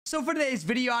So for today's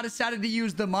video, I decided to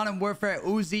use the Modern Warfare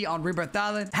Uzi on Rebirth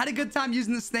Island. Had a good time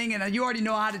using this thing, and you already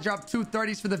know how to drop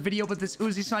 230s for the video with this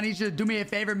Uzi, so I need you to do me a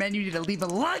favor, man. You need to leave a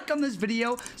like on this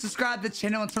video, subscribe to the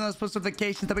channel, and turn on those post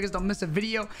notifications so you guys don't miss a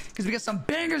video, because we got some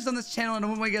bangers on this channel, and I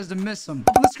don't want you guys to miss them.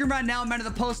 Up on the screen right now, man of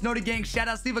the post, Noti Gang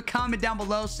shoutouts. Leave a comment down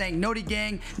below saying Noti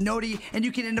Gang, Noti, and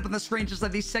you can end up on the screen just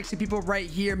like these sexy people right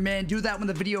here, man. Do that when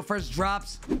the video first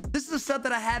drops. This is the stuff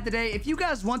that I had today. If you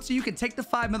guys want to, you can take the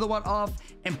 5mm off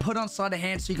and put on sleight of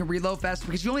hand so you can reload faster,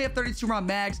 because you only have 32 round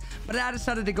mags. But I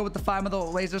decided to go with the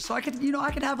 5mm laser so I could, I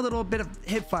could have a little bit of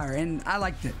hip fire, and I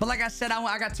liked it. But like I said,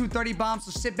 I got 230 bombs,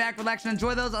 so sit back, relax, and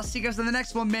enjoy those. I'll see you guys in the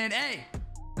next one, man. Hey,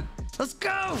 let's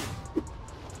go.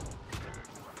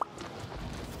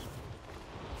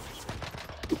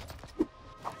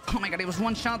 Oh my god, he was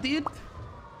one shot, dude.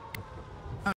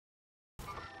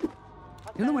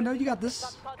 In the window, you got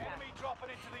this.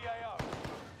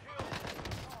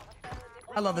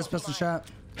 I love this pistol shot.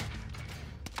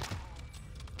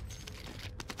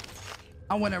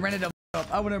 I wouldn't have rented it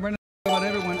up. I would have rented it on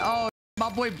everyone. Oh, my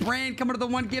boy Brain coming to the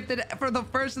one gifted for the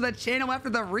first of the channel after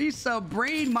the resub.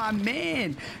 Brain, my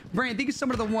man. Brain, thank you so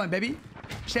much for the one, baby.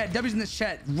 Chat, W's in this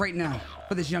chat right now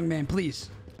for this young man, please.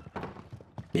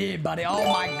 Yeah, buddy.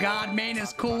 Oh my god, man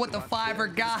is cool with the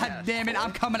 5er. God damn it.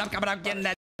 I'm coming. I'm getting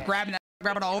that. Grabbing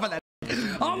all over that.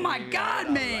 Oh my god,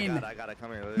 man. I gotta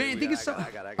come here. Man, thank you so.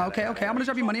 Okay. I'm gonna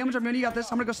drop you money. You got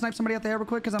this. I'm gonna go snipe somebody out there real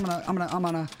quick, because I'm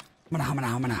gonna.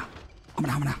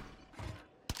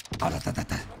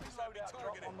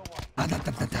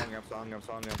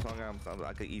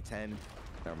 I could eat 10.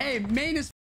 Hey, man is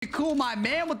cool, my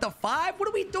man, with the 5. What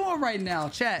are we doing right now,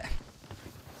 chat?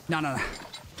 No.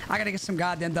 I gotta get some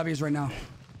goddamn W's right now.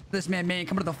 This man,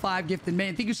 coming to the 5 gifted,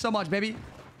 man. Thank you so much, baby.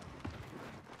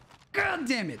 God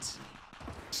damn it.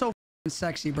 So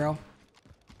sexy, bro.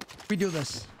 We do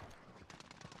this.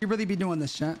 You really be doing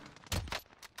this, chat.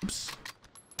 Oops.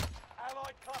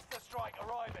 Allied cluster strike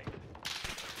arriving.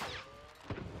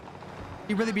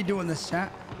 You really be doing this,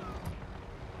 chat.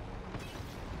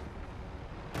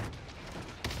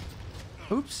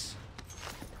 Oops.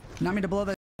 Not me to blow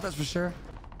that, that's for sure.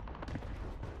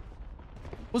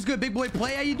 What's good, big boy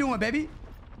play? How you doing, baby?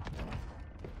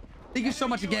 Thank you so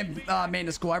much again, man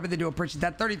to school. I really do appreciate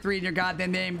that. 33 in your goddamn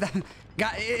name.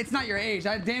 God, it's not your age.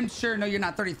 I damn sure know you're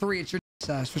not 33. It's your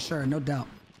size for sure, no doubt.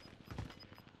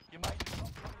 You made it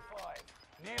top 25.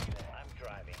 Nearly there. I'm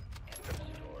driving.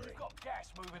 You've got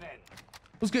gas moving in.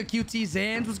 What's good, QT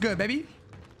Zans? What's good, baby?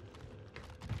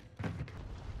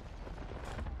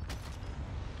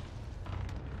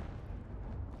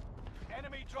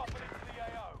 Enemy dropping into the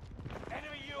AO.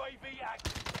 Enemy UAV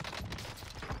active.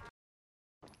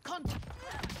 Contact.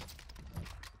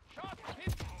 Shot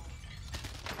hit.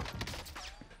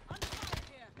 Under fire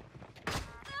here.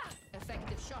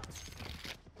 Effective shot.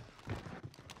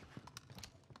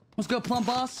 What's good, Plum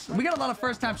Boss? We got a lot of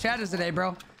first-time chatters today,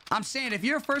 bro. I'm saying, if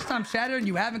you're a first-time chatter and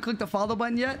you haven't clicked the follow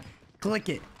button yet, click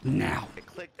it now.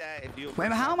 Click that if you.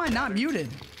 Wait, how am I not muted?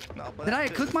 No, did I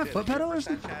click my foot pedal or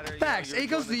something? Facts. It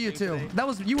goes to you too.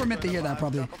 You were meant to hear that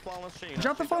probably.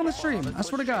 Drop the follow on the stream. I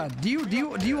swear to God. Do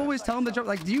you always tell them to drop?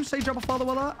 Like, do you say drop a follow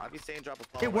a lot? I'll be saying drop a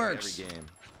follow. It works. Every game.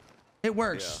 It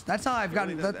works. Yeah. That's how I've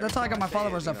gotten. That's how I got my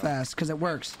followers up fast, because it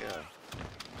works. Yeah,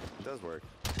 it does work.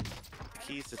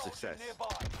 Keys to success.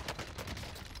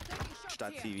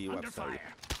 .tv website.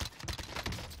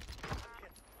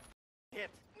 Hit.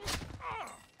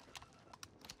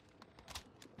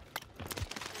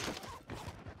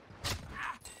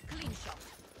 Clean shot.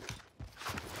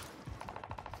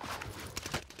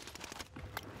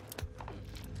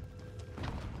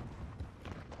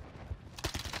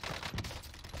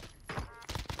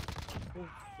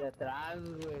 De atrás,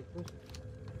 güey.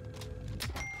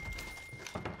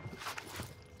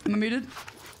 Am I muted?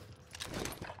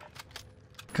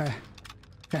 Okay.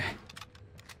 You're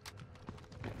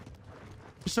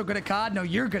so good at COD? No,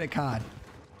 you're good at COD.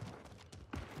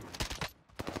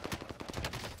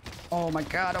 Oh my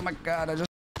god. I just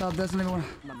thought this didn't even want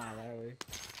to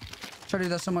try to do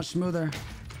that so much smoother.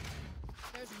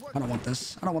 I don't want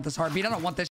this. I don't want this heartbeat. I don't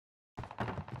want this.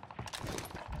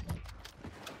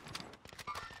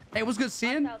 Hey, what's good,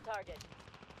 Sin? I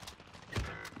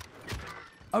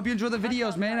hope you enjoy the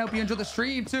videos, man. I hope you enjoy the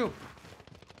stream too.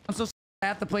 I'm so I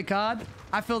have to play COD.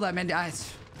 I feel that, man.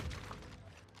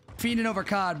 Fiending over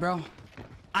COD, bro.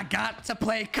 I got to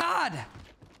play COD.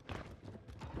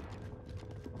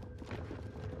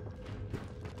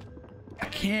 I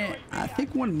can't. I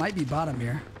think one might be bottom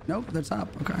here. Nope, they're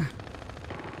top. Okay.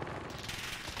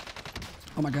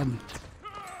 Oh my god.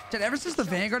 Dude, ever since the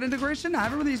Vanguard integration, I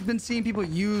haven't really been seeing people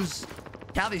use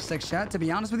Cali sticks, chat, to be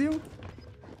honest with you.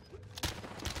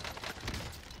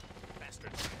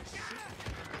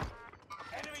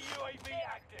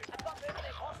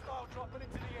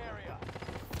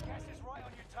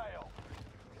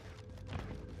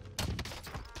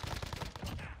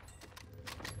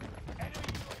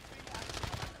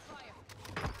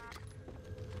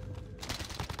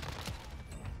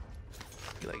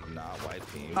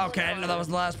 team. Okay, I didn't know that was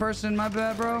the last person. My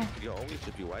bad, bro. You only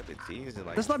should be wiping teams and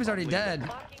like. This lobby's already dead.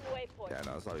 Yeah,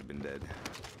 no, it's already been dead.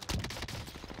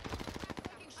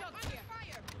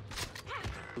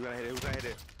 Who's gonna hit it? Who's gonna hit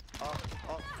it? Oh,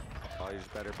 you're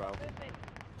just better, bro.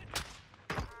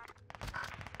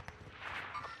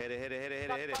 Hit it. Hit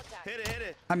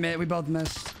it. I made it. We both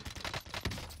missed.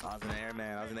 I was in the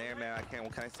air, man. I can't.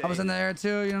 What can I say? I was in the air too.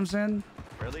 You know what I'm saying?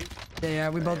 Really? Yeah,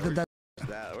 we both did that.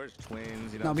 We're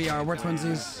twins. You know No, we are. We're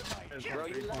twinsies.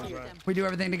 We do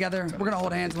everything together. We're gonna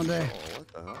hold hands one day. Oh, what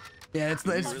the hell? Yeah, it's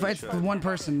the one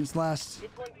person. It's last. You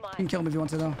can kill him if you want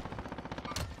to though.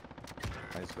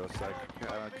 Nice go, psych.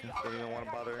 I don't even want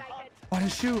to bother. Oh, I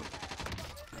didn't shoot.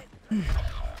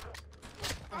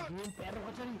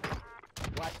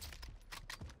 What?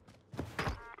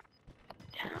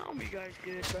 Damn, you guys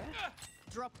good, bro.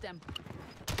 Drop them.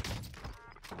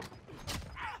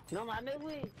 No, man,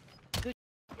 wait.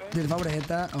 Dude, if I would have hit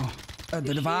that,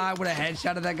 dude, if I would have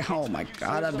headshotted that guy, oh my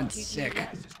god, I've been sick.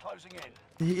 Gas is closing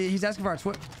in. He's asking for our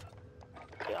Twitch.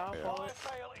 Yeah, I'll follow it.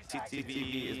 Sale is active.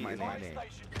 TTV is my name.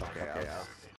 Okay.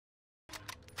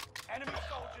 Enemy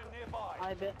soldier nearby.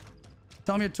 I bet.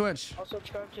 Tell me your Twitch. I'll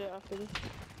subscribe to it after this.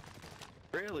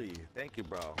 Really? Thank you,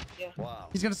 bro. Yeah. Wow.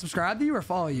 He's gonna subscribe to you or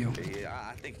follow you? Yeah,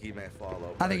 I think he may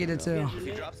follow. I think he did too. If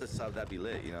he drops a sub, that'd be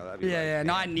lit. You know, that'd be Yeah, like, yeah.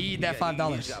 No, I need that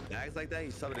 $5. He's got bags like that.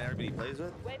 He's subbing to everybody he plays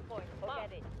with. Wait for it.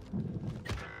 Forget it.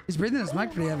 He's breathing his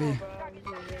mic pretty heavy.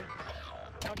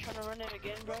 I'm trying to run it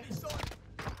again, bro.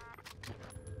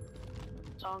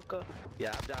 Tonka.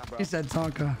 Yeah, I'm down, bro. He said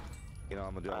Tonka. You know,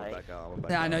 I'm gonna do it back out.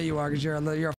 Yeah, I know you are, because you're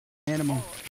a animal.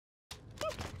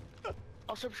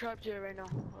 I'll subscribe to it right now.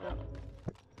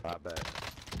 I bet.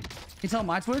 Can you tell him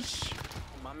my Twitch?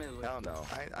 Hell no.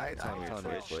 I ain't telling you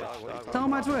Twitch. Tell him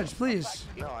my Twitch, please.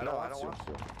 No, I don't want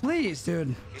to. Please,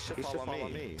 dude. He should follow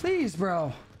me. Please,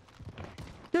 bro.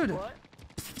 Dude, What?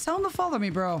 tell him to follow me,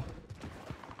 bro.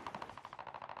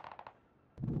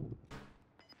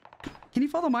 Can you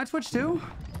follow my Twitch too?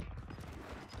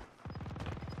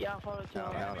 Yeah, I'll follow it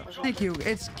too. Thank you.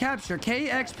 It's Capture.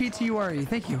 KXPTURE.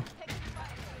 Thank you.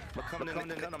 But come to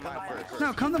mine first.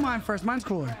 No, come to mine first. Mine's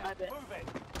cooler. I bet.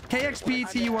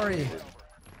 KXPTURE.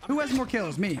 Who has more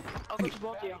kills? Me. I'll go to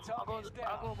both of you. I'll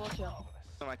go both of you.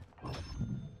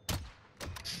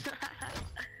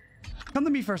 Come to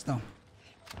me first, though.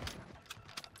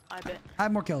 I bet. I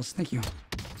have more kills. Thank you.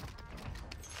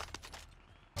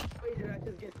 Wait, did I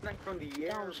just get sniped from the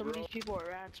air, Damn, some of these people are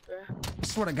rats, bro. I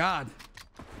swear to God.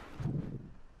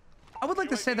 I would like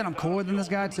to say that I'm cooler than this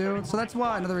guy, too. So that's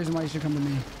why another reason why you should come to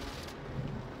me.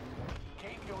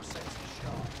 Keep your senses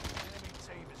sharp. Enemy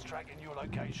team is tracking your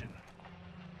location.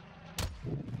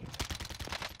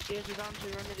 Here's the down to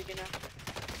run it again after.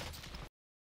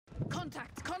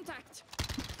 Contact. Contact.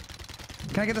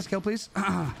 Can I get this kill, please? Pain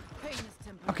is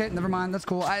temporary. Okay, never mind. That's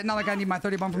cool. Not like I need my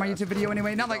 30 bomb for my YouTube video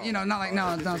anyway. Not like, you know, not like, no.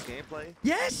 Gameplay?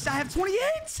 Yes, I have 28.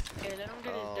 Yeah, let him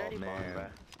get his dirty ball, bro.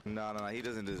 No, he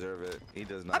doesn't deserve it. He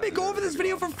does not. I've been going over this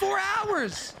video for 4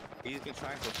 hours. He's been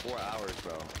trying for 4 hours,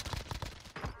 bro.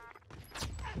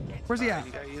 Where's he at?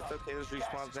 He's okay. This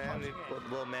respawn man.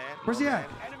 Little man. Where's he at?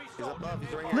 He's above.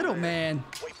 He's right here. Little man.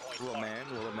 Little man.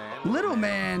 Little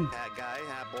man. Hat guy.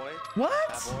 Hat boy. What?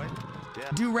 Hat boy.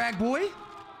 Yeah. Do-rag boy?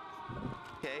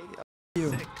 Okay. You.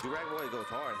 Sick. Do-rag boy goes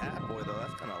hard. Hat boy though.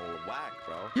 That's kind of whack,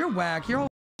 bro. You're whack. Your whole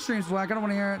stream's whack. I don't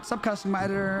want to hear it. Stop cussing my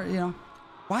editor, you know.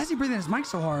 Why is he breathing his mic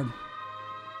so hard?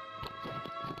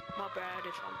 My bad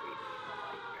if I'm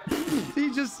breathing.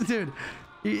 He just, dude.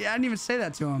 I didn't even say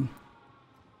that to him.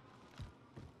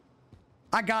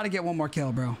 I gotta get one more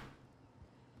kill, bro.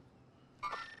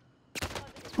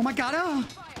 Oh my god. Oh.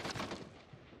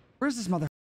 Where's this mother?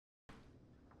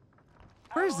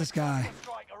 Where is this guy?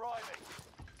 Strike arriving.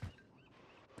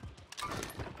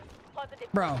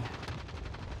 Bro.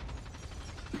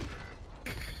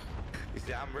 You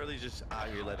see, I'm really just out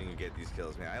here letting you get these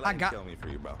kills, man. I let you kill me for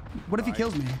you, bro. What if he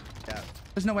kills me? Yeah.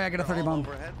 There's no way I get a 30 bomb.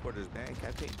 Over headquarters, man.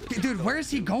 Dude, where is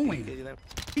he going?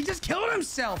 He just killed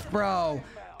himself, bro.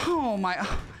 Oh my. I'm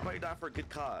already down for a good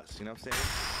cause. You know what I'm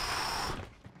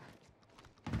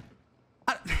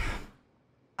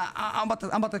saying?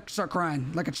 I'm about to start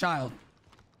crying like a child.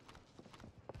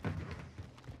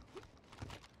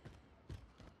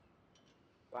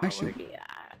 Actually,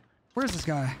 where's this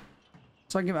guy?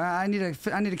 So I can I need to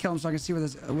kill him so I can see where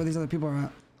these other people are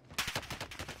at.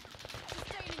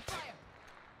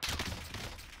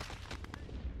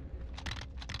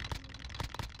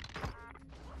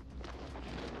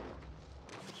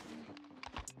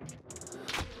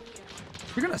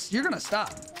 You're gonna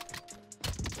stop.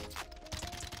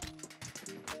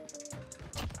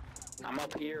 I'm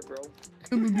up here, bro.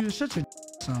 You're such a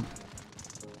son.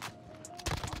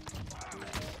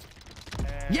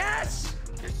 Yes!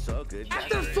 You're so good.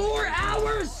 After 4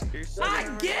 hours, so I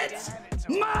good. get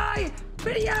my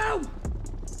video.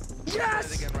 Yes!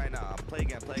 Play it again right now. Play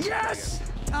again. Yes!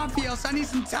 Top Fios, I need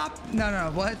some top.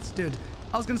 No, what, dude?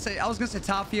 I was gonna say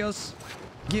top Fios.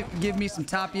 Give me some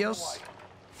top Fios.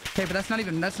 Okay, but that's not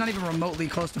even remotely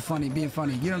close to being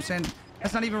funny. You know what I'm saying?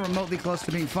 That's not even remotely close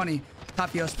to being funny.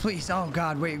 Top Fios, please. Oh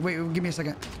God, wait, give me a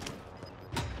second.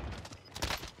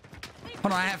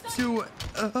 Hold on, I have two.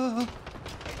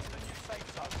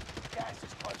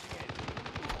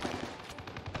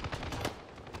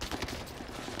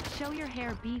 Show your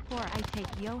hair before I take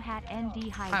yo hat ND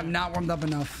hide. I'm not warmed up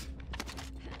enough.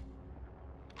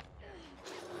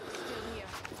 Still here.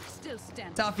 Still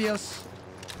standing. Top Fios.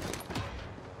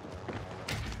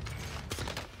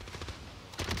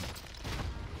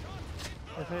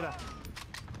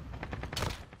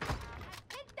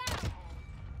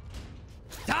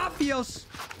 Top Fios.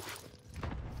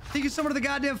 Thank you so much to the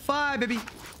goddamn 5, baby.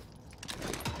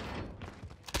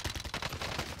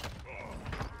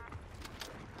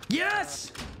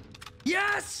 Yes!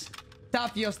 Yes!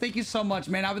 Top Fios, thank you so much,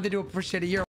 man. I really do appreciate it.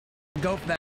 You're go for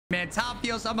that, man. Top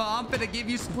Fios, I'm gonna give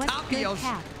you some Top Fios.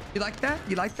 You like that?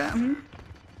 You like that? Mm-hmm.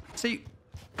 So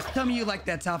tell me you like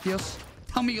that, Top Fios.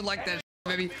 Tell me you like that,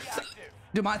 baby.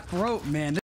 Dude, my throat,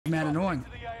 man. This is mad annoying.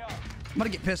 I'm gonna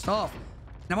get pissed off.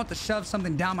 And I want to shove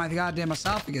something down my goddamn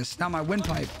esophagus, down my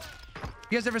windpipe.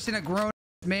 You guys ever seen a grown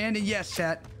man? And yes,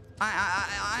 chat.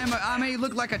 I may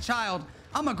look like a child.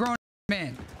 I'm a grown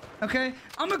man. Okay?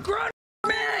 I'm a grown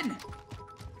man!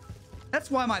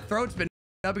 That's why my throat's been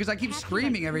up, because I keep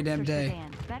screaming every damn day.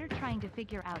 Better trying to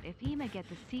figure out if Ema gets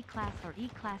a C class or E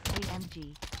class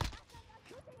AMG.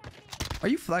 Are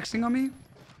you flexing on me?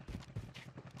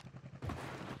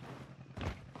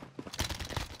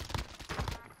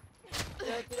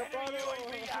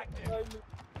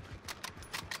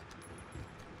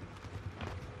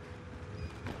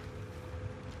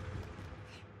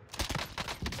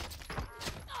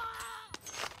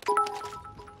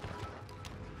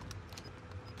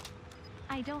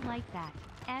 I don't like that.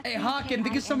 Hey, Hawk, and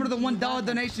think of some of the $1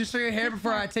 donation to show your hair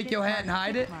before I take your hat and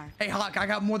hide it. Hey, Hawk, I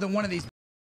got more than one of these. You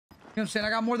know what I'm saying?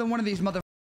 I got more than one of these motherfuckers.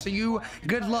 So you,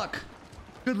 good luck.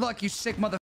 Good luck, you sick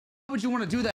motherfucker. Why would you want to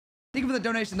do that? Thank you for the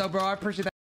donation, though, bro. I appreciate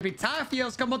that.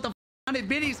 Tafios, come with the 100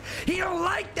 biddies. He don't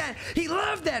like that. He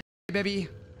loved that, baby.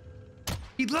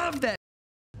 He loved that.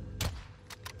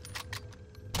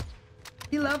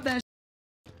 He loved that.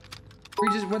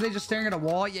 Were they just staring at a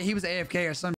wall? Yeah, he was AFK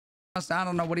or something. I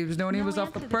don't know what he was doing. He was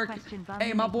off the perk.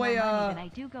 Hey, my boy, my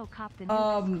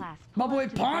boy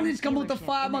Pawnage come with the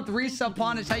 5-month resub.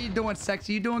 Pawnage, how you doing,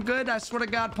 sexy? You doing good? I swear to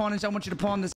God, Pawnage, I want you to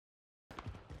pawn this.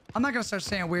 I'm not gonna start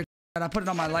saying weird shit. I put it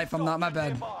on my life. I'm not. My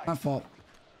bad. My fault.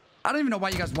 I don't even know why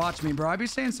you guys watch me, bro. I be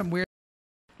saying some weird.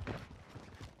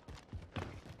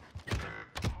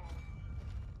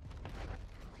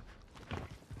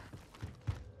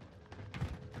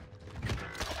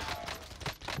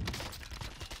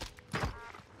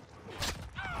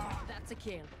 That's a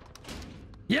kill.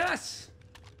 Yes!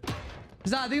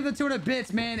 Zai, think of the 200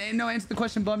 bits, man. And no, answer the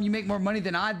question, bum. You make more money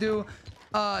than I do.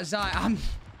 Zai,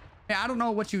 I don't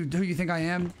know who you think I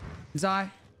am.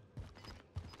 Zai.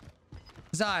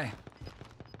 Zai.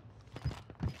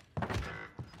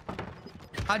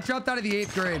 I dropped out of the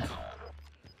 8th grade.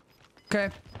 Okay.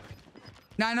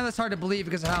 Now, I know that's hard to believe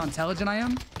because of how intelligent I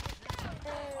am.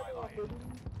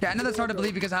 Yeah, I know that's hard to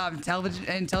believe because of how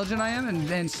intelligent I am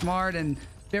and smart and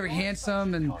very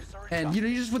handsome and you know,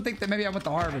 you just would think that maybe I went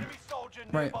to Harvard.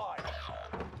 Right.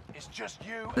 This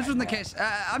wasn't the case.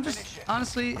 I'm just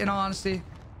honestly, in all honesty,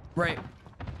 right.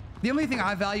 The only thing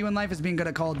I value in life is being good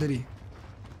at Call of Duty.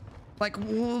 Like,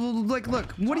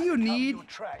 look, what do you need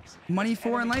money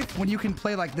for in life when you can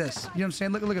play like this? You know what I'm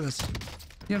saying? Look at this. You know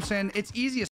what I'm saying? It's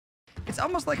easy as... It's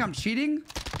almost like I'm cheating,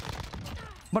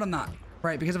 but I'm not.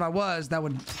 Right, because if I was, that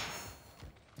would...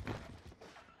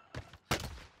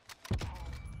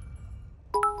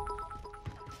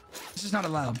 This is not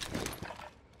allowed.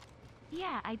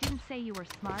 Yeah, I didn't say you were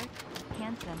smart,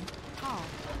 handsome, tall,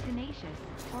 tenacious,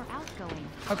 or outgoing.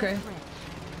 Okay. Rich.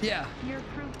 Yeah. You're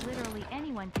proof literally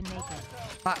anyone can make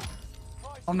it.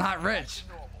 I'm not rich.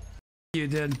 You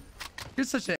did. You're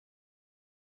such a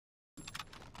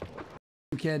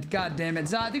kid. God damn it.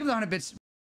 Zai, I think it was 100 bits.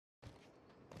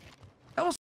 That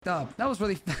was up. That was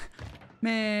really...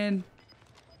 Man.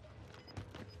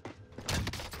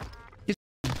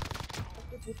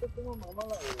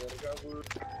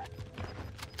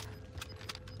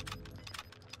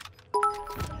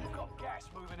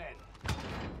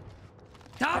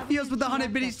 Tafios with the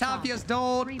 100 biddies. Tafios,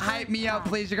 don't hype me up,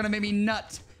 please. You're gonna make me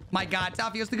nut. My God.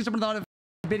 Tafios, think of some of the 100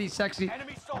 biddies, sexy.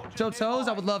 show toes,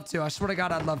 I would love to. I swear to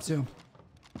God, I'd love to.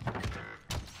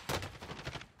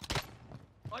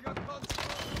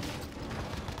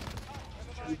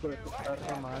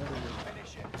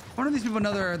 One of these people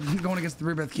know they're going against the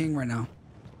Rebirth King right now.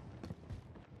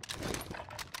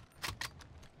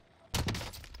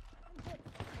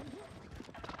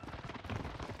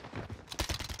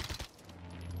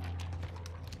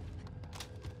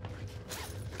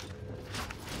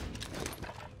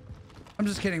 I'm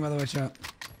just kidding, by the way, chat.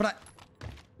 But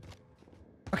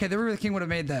okay, the Rebirth King would have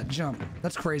made that jump.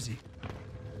 That's crazy.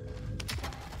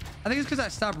 I think it's because I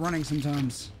stopped running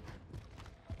sometimes.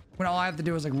 When all I have to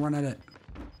do is like run at it.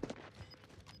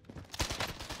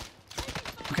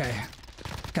 Okay.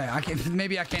 Okay, I can't.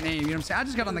 Maybe I can't aim. You know what I'm saying? I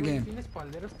just got on the game.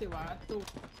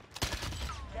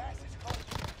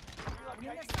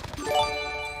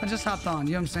 I just hopped on.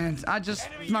 You know what I'm saying?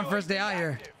 It's my first day out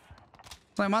here.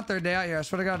 It's like my third day out here. I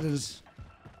swear to God, it is.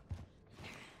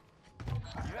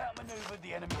 You outmaneuvered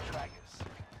the enemy trackers.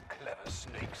 Clever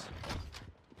sneaks.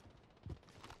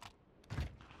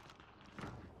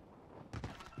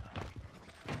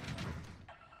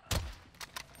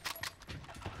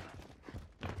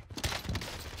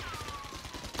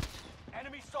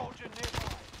 Enemy soldier nearby.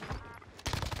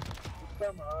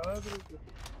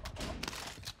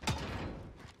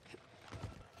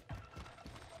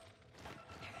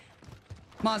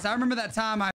 Mons, I remember that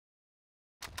time I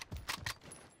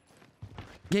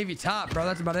gave you top, bro.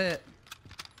 That's about it.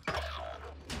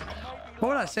 What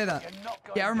would I say that?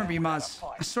 Yeah, I remember you, Mons.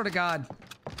 I swear to God. You know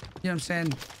what I'm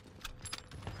saying?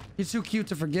 You're too cute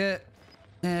to forget.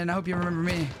 And I hope you remember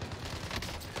me.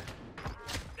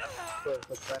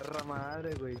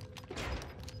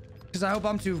 Because I hope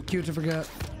I'm too cute to forget.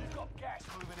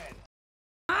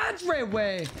 Andre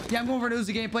way. Yeah, I'm going for an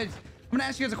Uzi gameplay. I'm gonna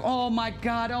ask you guys like, oh my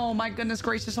God, oh my goodness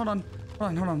gracious. Hold on.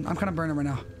 I'm kind of burning right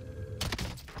now.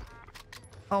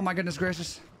 Oh my goodness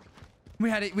gracious. We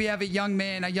have a young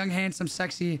man, a young, handsome,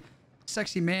 sexy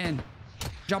man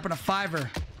jumping a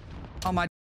fiver. Oh my.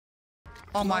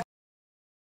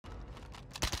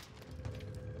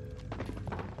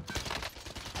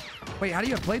 Wait, how do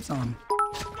you have plates on?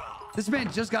 This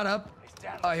man just got up.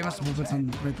 Oh, he must have put plates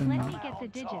on right then. Let me get the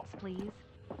digits, please.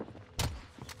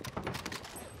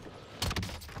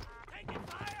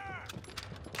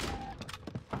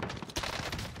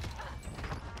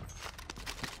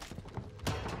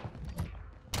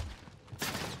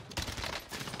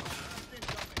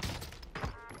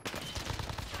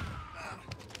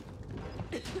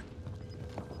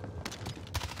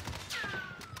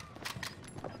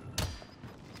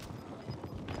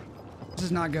 This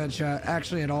is not good, chat.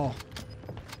 Actually, at all.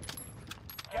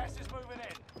 Gas is moving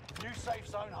in. New safe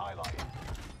zone highlighted.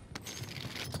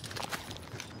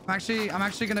 I'm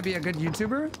actually gonna be a good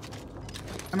YouTuber.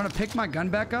 I'm gonna pick my gun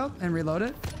back up and reload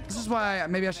it. This is why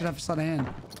maybe I should have sleight of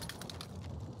hand.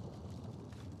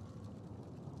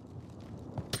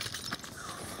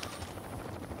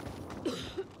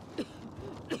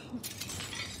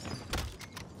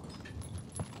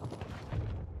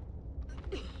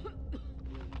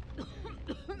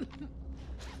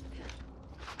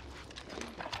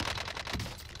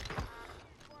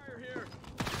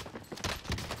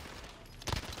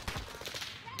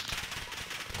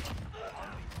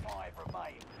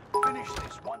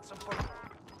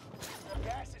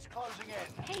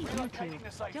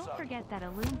 Don't forget that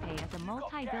Alunpe is a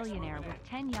multi-billionaire with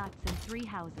 10 yachts and 3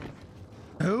 houses.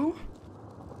 Who?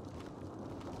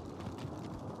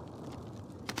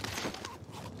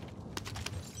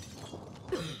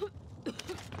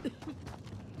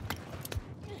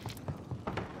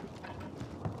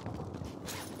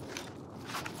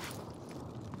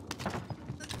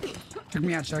 Check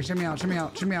me out, Chuck. Check me out. Check me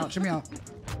out. Check me out. Check me out.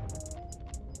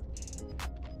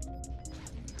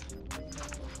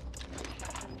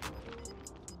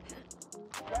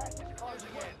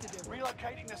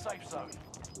 Relocating the safe zone.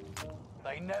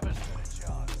 They never stood a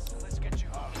chance. Let's get you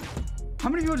home. How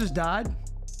many people just died?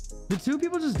 Did 2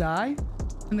 people just die?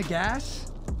 In the gas?